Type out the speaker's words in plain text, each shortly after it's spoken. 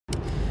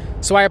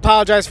So I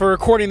apologize for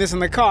recording this in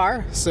the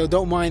car, so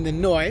don't mind the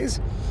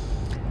noise.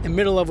 In the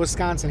middle of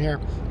Wisconsin here.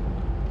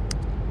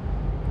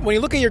 When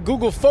you look at your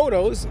Google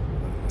Photos,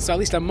 so at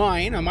least on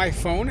mine, on my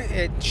phone,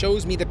 it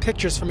shows me the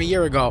pictures from a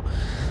year ago.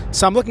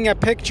 So I'm looking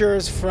at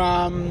pictures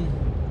from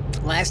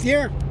last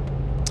year.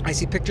 I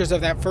see pictures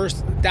of that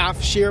first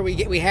daf shir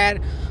we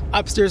had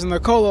upstairs in the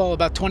kollel,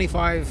 about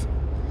 25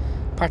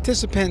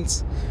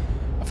 participants.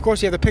 Of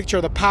course, you have the picture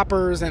of the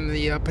poppers and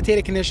the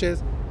potato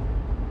knishes.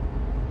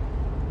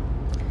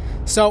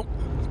 So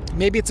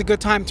maybe it's a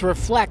good time to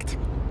reflect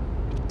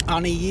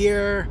on a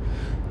year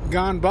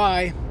gone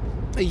by,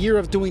 a year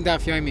of doing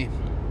Daf Yomi.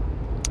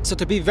 So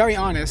to be very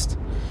honest,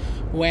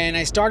 when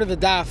I started the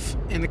Daf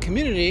in the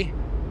community,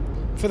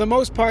 for the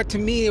most part, to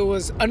me, it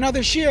was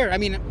another shir. I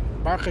mean,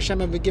 Baruch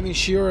Hashem, I've been giving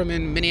shiurim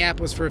in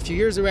Minneapolis for a few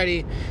years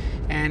already,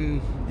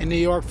 and in New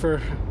York for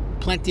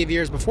plenty of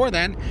years before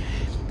then.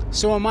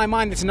 So in my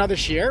mind, it's another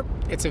shir.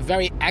 It's a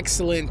very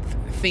excellent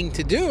thing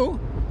to do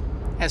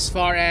as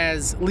far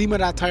as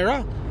Limud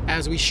Torah,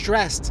 as we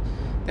stressed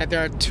that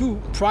there are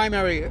two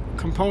primary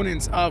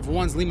components of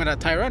one's Limud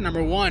Torah.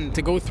 Number one,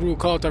 to go through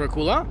Kol Torah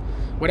Kula,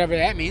 whatever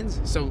that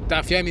means. So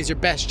Daf Yomi is your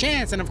best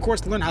chance, and of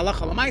course to learn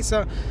Halacha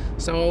L'Maisa.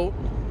 So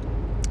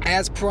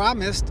as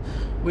promised,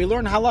 we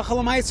learn Halacha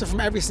L'Maisa from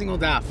every single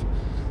Daf.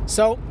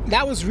 So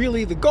that was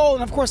really the goal,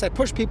 and of course I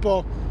push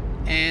people,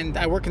 and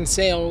I work in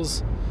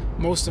sales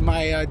most of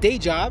my day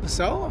job,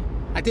 so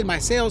I did my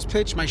sales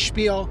pitch, my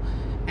spiel,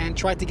 and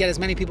tried to get as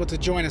many people to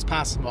join as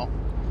possible.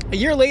 A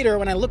year later,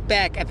 when I look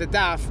back at the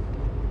Daf,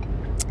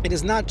 it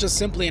is not just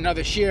simply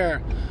another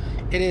shir,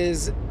 it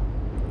is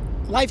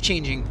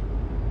life-changing.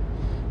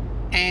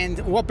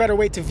 And what better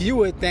way to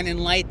view it than in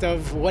light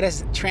of what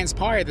has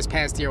transpired this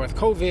past year with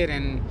COVID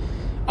and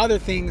other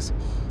things.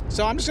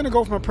 So I'm just going to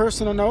go from a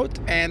personal note,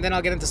 and then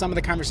I'll get into some of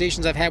the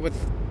conversations I've had with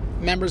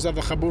members of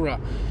the Chabura.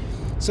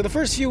 So the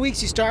first few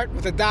weeks you start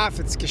with a daf,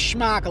 it's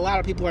geschmack. A lot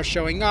of people are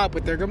showing up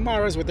with their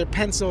gemaras, with their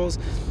pencils.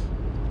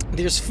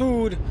 There's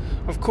food,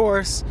 of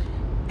course,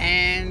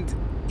 and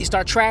you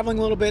start traveling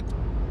a little bit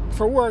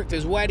for work.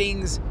 There's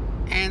weddings,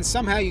 and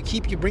somehow you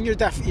bring your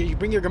daf, you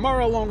bring your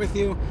gemara along with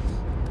you,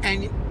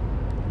 and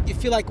you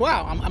feel like,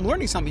 wow, I'm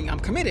learning something.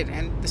 I'm committed,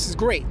 and this is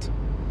great.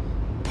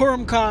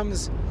 Purim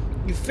comes.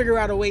 You figure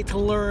out a way to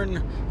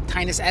learn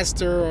Tainus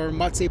Esther or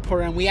Matzei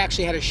Purim. We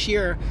actually had a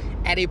shir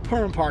at a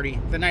Purim party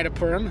the night of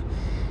Purim.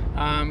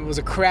 It was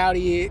a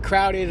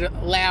crowded,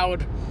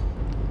 loud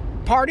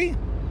party,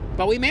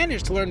 but we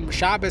managed to learn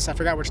Shabbos. I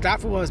forgot which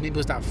daf it was. Maybe it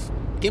was daf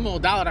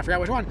Gimel, Dalet. I forgot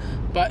which one,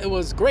 but it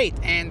was great,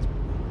 and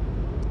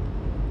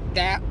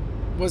that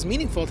was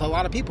meaningful to a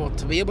lot of people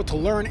to be able to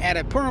learn at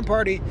a Purim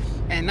party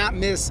and not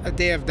miss a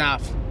day of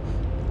daf.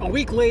 A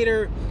week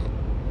later,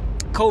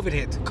 COVID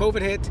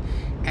hit,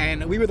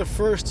 and we were the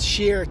first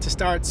shir to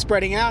start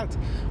spreading out.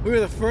 We were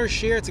the first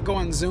shir to go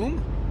on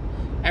Zoom.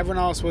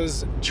 Everyone else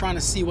was trying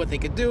to see what they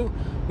could do.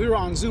 We were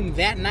on Zoom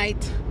that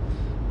night,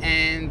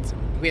 and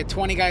we had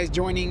 20 guys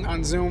joining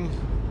on Zoom.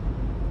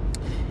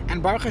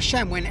 And Baruch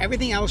Hashem, when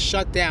everything else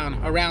shut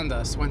down around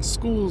us, when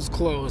schools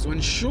closed, when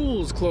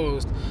shuls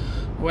closed,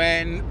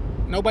 when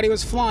nobody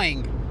was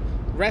flying,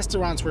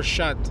 restaurants were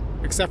shut,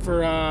 except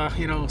for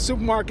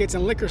supermarkets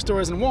and liquor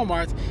stores and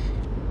Walmart,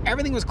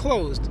 everything was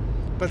closed.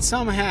 But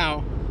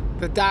somehow,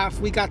 the daf,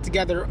 we got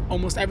together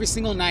almost every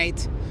single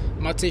night,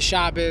 Matzei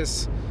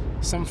Shabbos,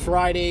 some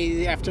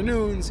Friday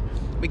afternoons.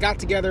 We got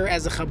together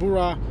as a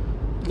chabura,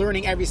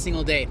 learning every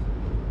single day.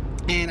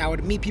 And I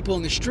would meet people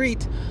in the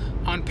street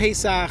on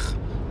Pesach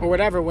or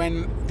whatever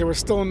when there was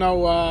still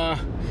no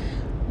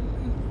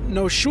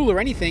shul or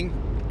anything.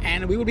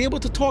 And we would be able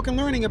to talk and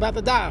learning about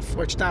the daf.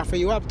 Which daf are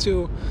you up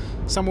to?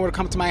 Someone would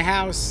come to my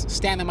house,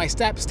 stand on my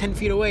steps 10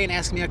 feet away and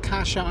ask me a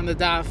kasha on the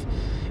daf.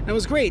 And it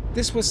was great.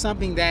 This was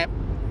something that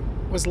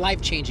was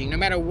life-changing. No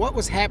matter what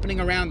was happening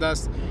around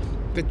us,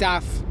 the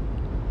daf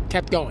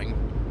kept going.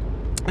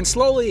 And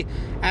slowly,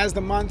 as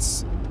the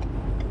months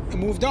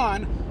moved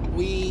on,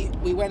 we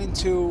went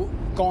into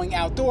going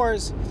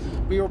outdoors.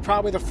 We were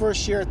probably the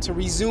first year to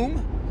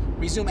resume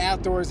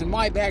outdoors in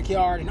my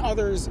backyard and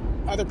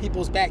other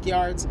people's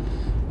backyards.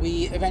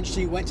 We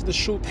eventually went to the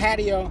shul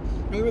patio,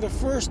 and we were the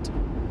first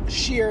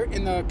shir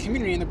in the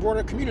community, in the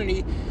broader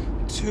community,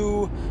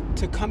 to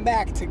come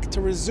back,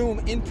 to resume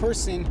in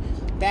person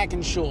back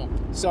in shul.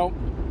 So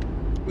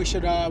we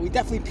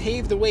definitely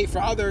paved the way for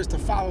others to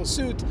follow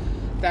suit,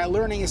 that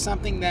learning is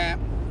something that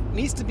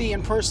needs to be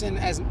in person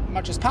as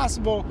much as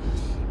possible.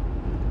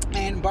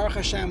 And Baruch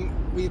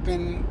Hashem, we've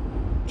been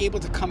able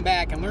to come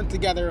back and learn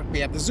together. We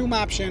have the Zoom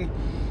option,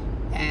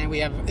 and we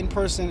have in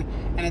person,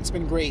 and it's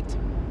been great.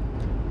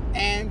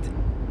 And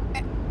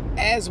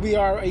as we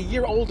are a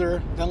year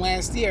older than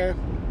last year,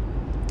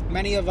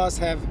 many of us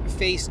have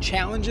faced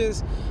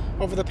challenges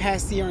over the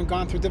past year and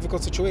gone through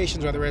difficult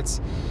situations, whether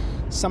it's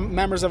some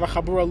members of a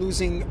chabura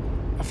losing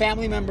a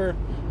family member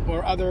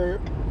or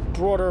other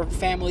broader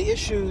family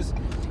issues.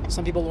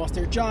 Some people lost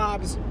their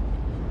jobs.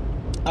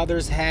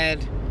 Others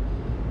had,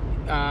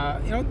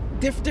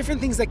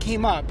 different things that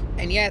came up.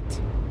 And yet,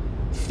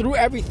 through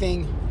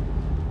everything,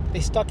 they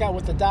stuck out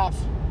with the daf.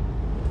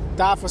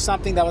 daf was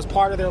something that was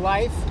part of their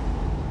life,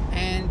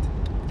 and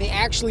they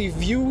actually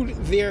viewed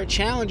their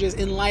challenges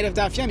in light of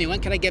daf yomi. When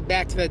can I get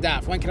back to the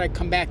daf? When can I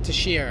come back to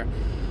shir?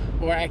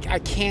 Or I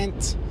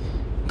can't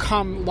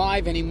come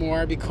live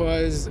anymore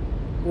because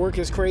work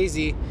is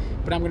crazy,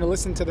 but I'm going to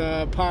listen to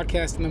the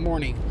podcast in the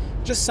morning.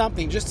 Just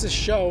something, just to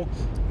show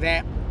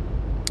that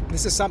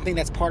this is something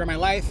that's part of my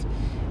life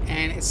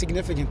and it's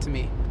significant to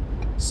me.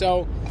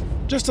 So,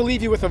 just to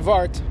leave you with a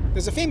vart,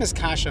 there's a famous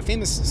kasha,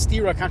 famous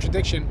stira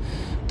contradiction.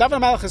 David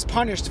HaMelech is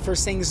punished for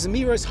saying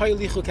Zmiras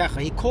Ha'ilichu Kecha.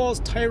 He calls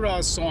Torah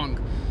a song.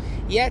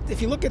 Yet,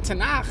 if you look at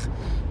Tanakh,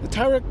 the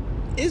Torah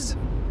is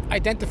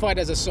identified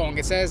as a song.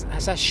 It says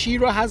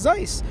Shira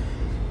Hazais.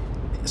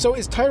 So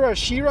is Torah a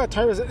shira?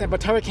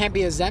 But Torah can't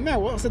be a zemer?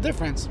 What's the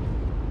difference?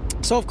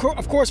 So of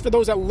course, for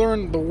those that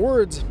learn the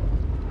words,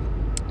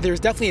 there's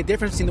definitely a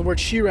difference between the word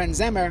shira and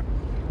zemer.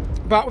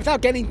 But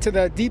without getting to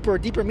the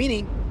deeper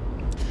meaning,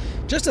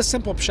 just a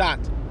simple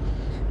pshat,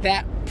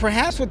 that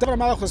perhaps what David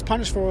HaMelech was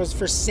punished for was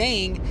for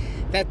saying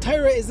that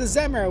Torah is the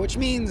zemer, which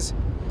means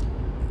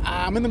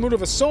I'm in the mood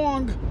of a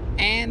song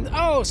and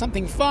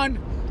something fun,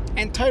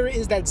 and Torah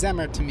is that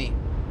zemer to me,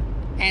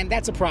 and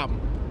that's a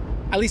problem,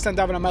 at least on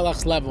David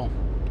HaMelech's level.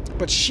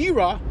 But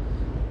shira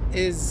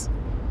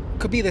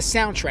could be the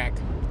soundtrack,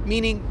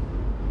 meaning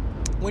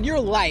when your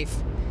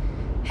life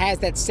has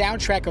that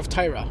soundtrack of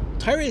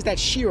Torah is that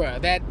shira,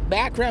 that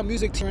background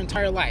music to your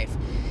entire life.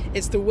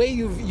 It's the way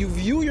you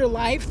view your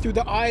life through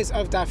the eyes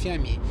of daf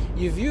yomi.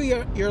 You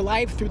view your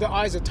life through the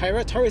eyes of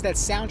Torah. Torah is that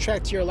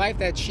soundtrack to your life,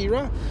 that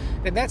shira.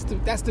 And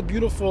that's the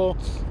beautiful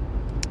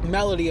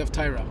melody of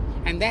Torah.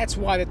 And that's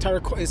why the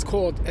Torah is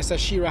called Es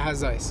Shira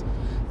Hazais.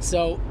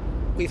 So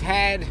we've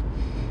had,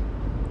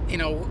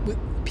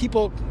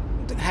 people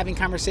having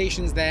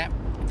conversations that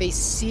they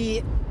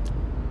see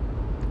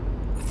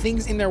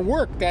things in their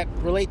work that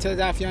relate to the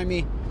daf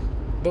yomi.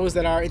 Those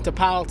that are into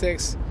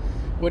politics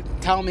would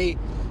tell me,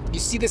 you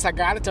see this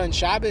Haggadah on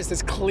Shabbos,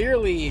 this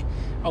clearly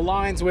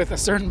aligns with a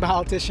certain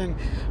politician.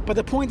 But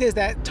the point is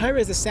that Torah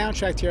is the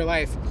soundtrack to your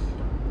life.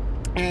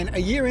 And a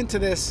year into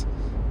this,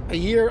 a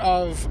year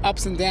of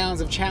ups and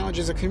downs, of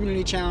challenges, of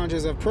community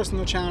challenges, of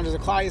personal challenges, of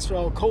Klal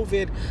Yisrael,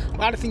 COVID, a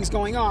lot of things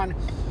going on,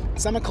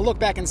 someone could look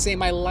back and say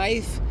my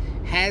life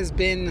has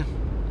been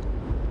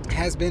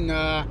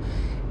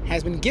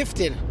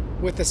gifted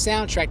with the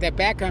soundtrack, that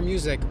background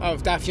music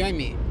of daf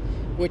yomi,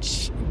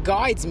 which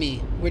guides me,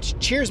 which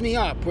cheers me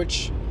up,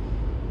 which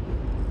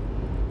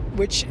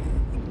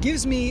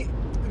gives me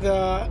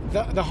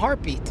the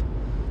heartbeat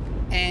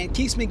and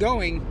keeps me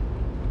going.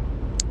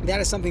 That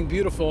is something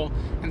beautiful,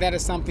 and that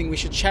is something we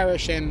should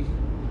cherish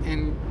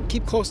and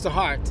keep close to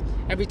heart.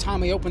 Every time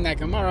we open that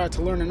Gemara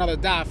to learn another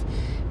daf,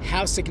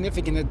 how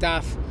significant the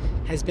daf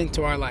has been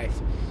to our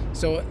life.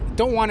 So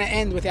don't want to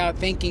end without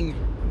thanking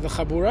the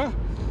Chabura.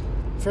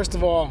 First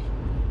of all,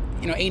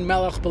 Ein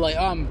Melech B'lai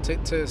Am,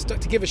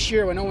 to give a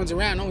shir when no one's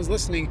around, no one's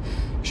listening,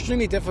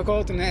 extremely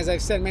difficult. And as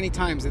I've said many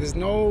times, there's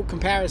no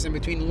comparison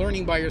between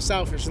learning by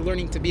yourself versus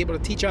learning to be able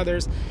to teach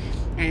others,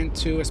 and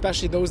to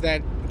especially those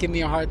that give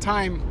me a hard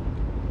time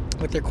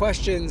with their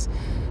questions.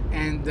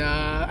 And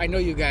I know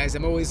you guys,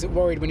 I'm always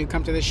worried when you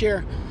come to the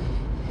shir,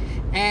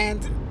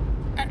 and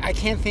I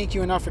can't thank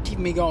you enough for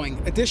keeping me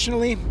going.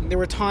 Additionally, there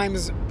were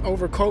times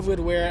over COVID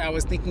where I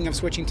was thinking of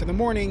switching to the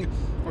morning,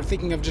 or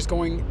thinking of just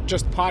going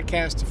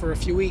podcast for a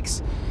few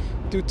weeks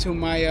due to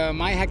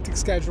my hectic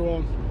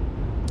schedule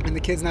and the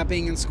kids not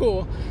being in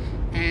school.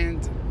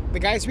 And the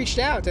guys reached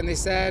out and they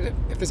said,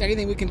 if there's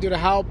anything we can do to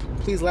help,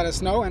 please let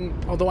us know.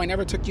 And although I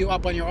never took you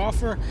up on your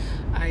offer,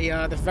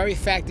 the very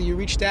fact that you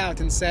reached out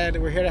and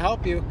said, we're here to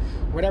help you,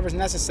 whatever's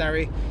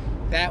necessary,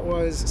 that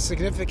was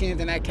significant,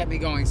 and that kept me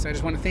going. So I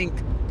just want to thank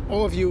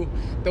all of you,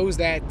 those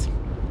that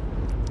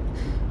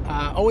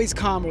always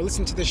come or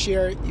listen to the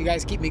share. You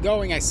guys keep me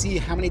going. I see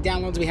how many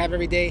downloads we have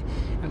every day,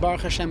 and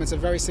Baruch Hashem, it's a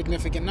very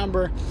significant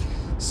number.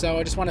 So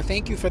I just want to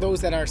thank you for those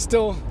that are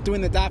still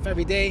doing the daf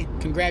every day.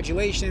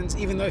 Congratulations.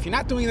 Even though if you're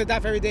not doing the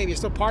daf every day, if you're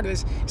still part of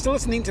this, you're still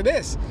listening to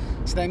this.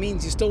 So that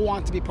means you still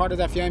want to be part of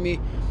daf yomi.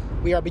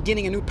 We are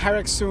beginning a new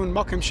parak soon,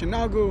 Makom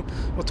Shenagu.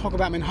 We'll talk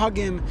about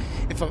minhagim.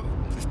 If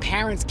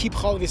parents keep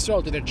Chalav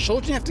Yisrael, do their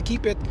children have to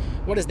keep it?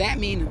 What does that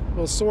mean?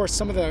 We'll source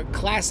some of the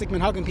classic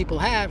minhagim people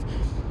have.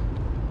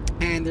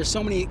 And there's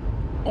so many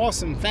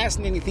awesome,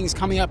 fascinating things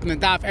coming up in the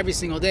daf every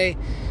single day.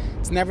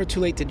 It's never too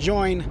late to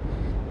join.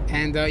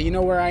 And you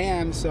know where I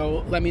am,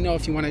 so let me know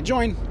if you want to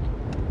join.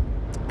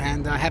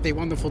 And have a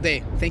wonderful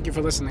day. Thank you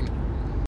for listening.